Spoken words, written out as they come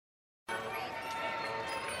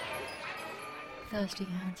Thirsty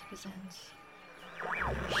Hands presents.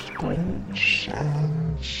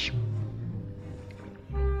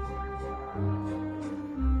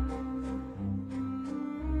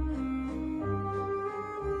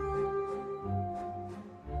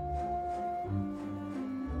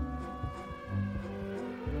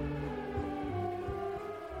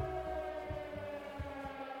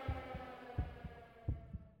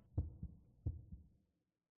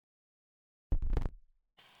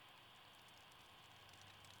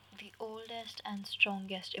 The oldest and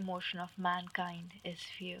strongest emotion of mankind is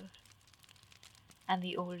fear. And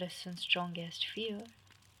the oldest and strongest fear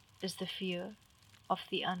is the fear of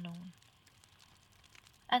the unknown.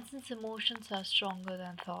 And since emotions are stronger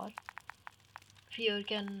than thought, fear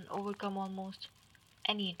can overcome almost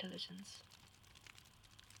any intelligence.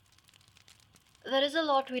 There is a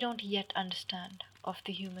lot we don't yet understand of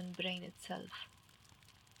the human brain itself.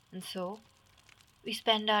 And so, we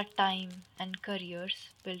spend our time and careers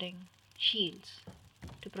building shields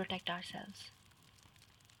to protect ourselves.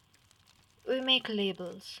 We make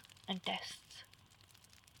labels and tests,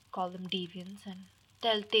 call them deviants, and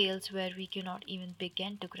tell tales where we cannot even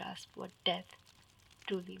begin to grasp what death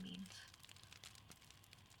truly means.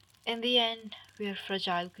 In the end, we are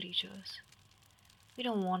fragile creatures. We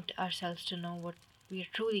don't want ourselves to know what we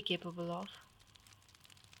are truly capable of.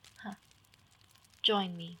 Huh.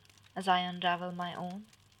 Join me as I unravel my own,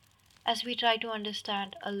 as we try to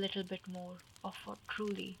understand a little bit more of what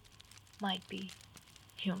truly might be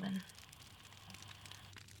human.